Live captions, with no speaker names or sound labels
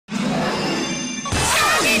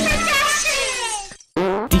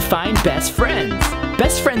find best friends.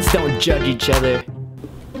 Best friends don't judge each other.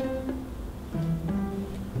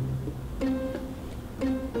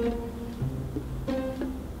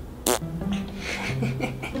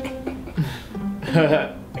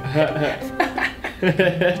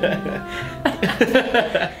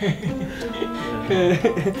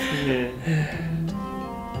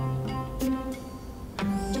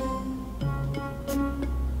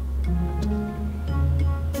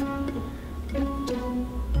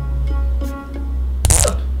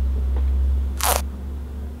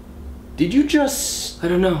 Did you just... I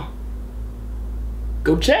don't know.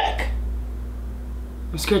 Go check.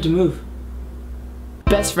 I'm scared to move.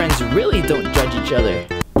 Best friends really don't judge each other.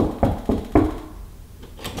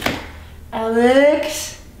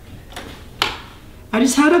 Alex? I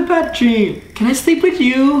just had a bad dream. Can I sleep with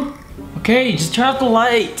you? Okay, just turn off the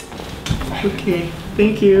light. Okay,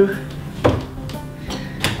 thank you.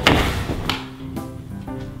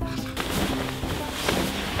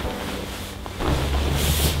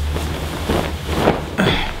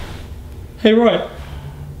 Hey Roy,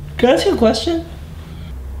 can I ask you a question?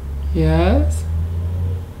 Yes?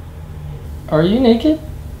 Are you naked?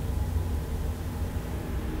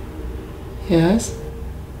 Yes?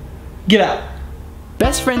 Get out.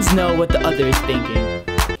 Best friends know what the other is thinking.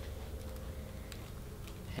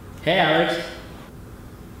 Hey, Alex.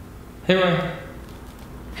 Hey Roy.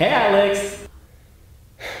 Hey, Alex.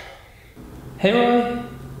 Hey Roy.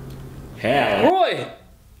 Hey, Alex. Roy!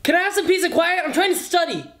 Can I have some peace and quiet? I'm trying to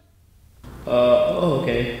study. Oh,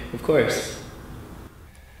 okay. Of course.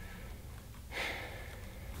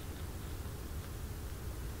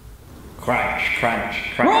 Crunch,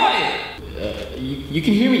 crunch, crunch. Roy! You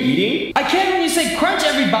can hear me eating? I can't when you say crunch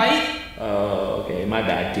every bite. Oh, okay. My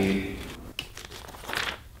bad, dude.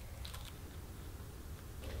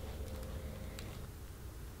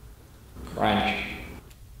 Crunch.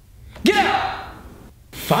 Get out!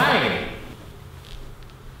 Fine.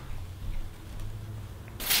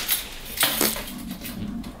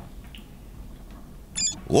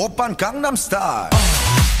 Oppan Gangnam Style.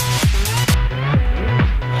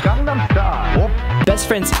 Gangnam Style. Best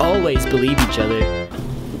friends always believe each other.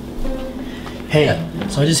 Hey,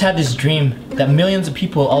 so I just had this dream that millions of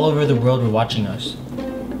people all over the world were watching us.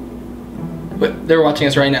 Wait, they're watching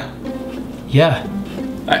us right now. Yeah.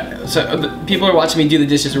 Alright, so people are watching me do the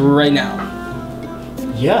dishes right now.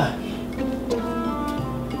 Yeah.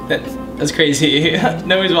 That's crazy.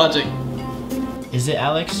 Nobody's watching. Is it,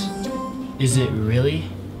 Alex? Is it really?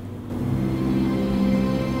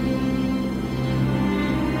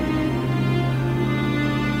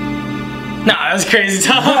 Nah, that's crazy,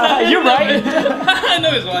 Tom. You're right.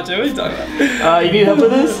 Nobody's watching. What are you talking about? You need help with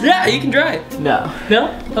this? Yeah, you can drive. No. No?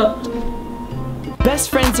 Best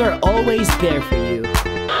friends are always there for you. 3,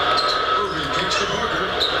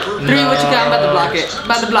 what you got? I'm about to block it.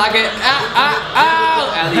 About to block it.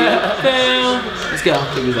 Ow! Alley-oop. Fail. Let's go.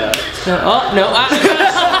 Figure that out. Oh, no.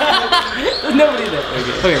 There's nobody there.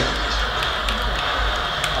 Okay.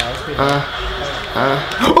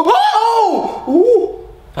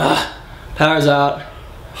 Power's out.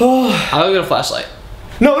 I'll get a flashlight.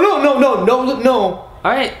 No.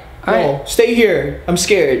 Alright. No, stay here. I'm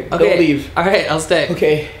scared. Okay. Don't leave. Alright, I'll stay.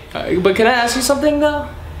 Okay. But can I ask you something though?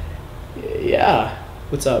 Yeah.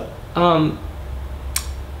 What's up? Are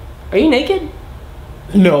you naked?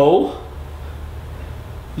 No.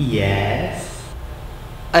 Yes.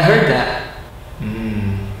 I heard that.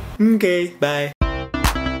 Okay, bye.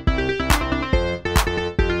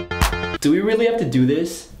 Do we really have to do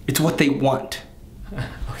this? It's what they want.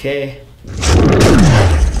 Okay.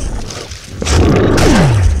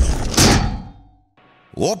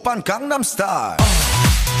 Oppan Gangnam Style.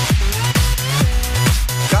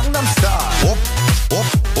 Gangnam Style.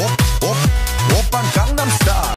 Oppan Gangnam Style.